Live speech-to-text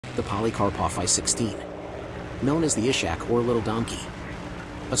the Polikarpov I-16. Known as the Ishak or Little Donkey.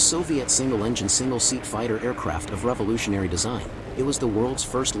 A Soviet single-engine single-seat fighter aircraft of revolutionary design, it was the world's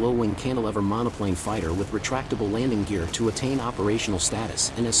first low-wing cantilever monoplane fighter with retractable landing gear to attain operational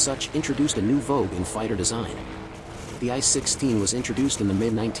status and as such introduced a new vogue in fighter design. The I-16 was introduced in the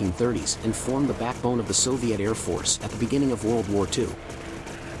mid-1930s and formed the backbone of the Soviet Air Force at the beginning of World War II.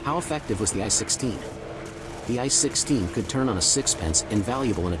 How effective was the I-16? The I-16 could turn on a sixpence,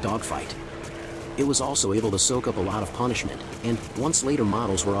 invaluable in a dogfight. It was also able to soak up a lot of punishment, and, once later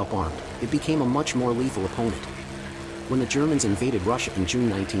models were up-armed, it became a much more lethal opponent. When the Germans invaded Russia in June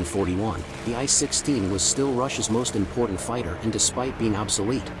 1941, the I-16 was still Russia's most important fighter, and despite being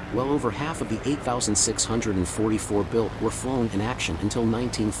obsolete, well over half of the 8,644 built were flown in action until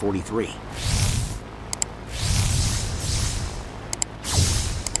 1943.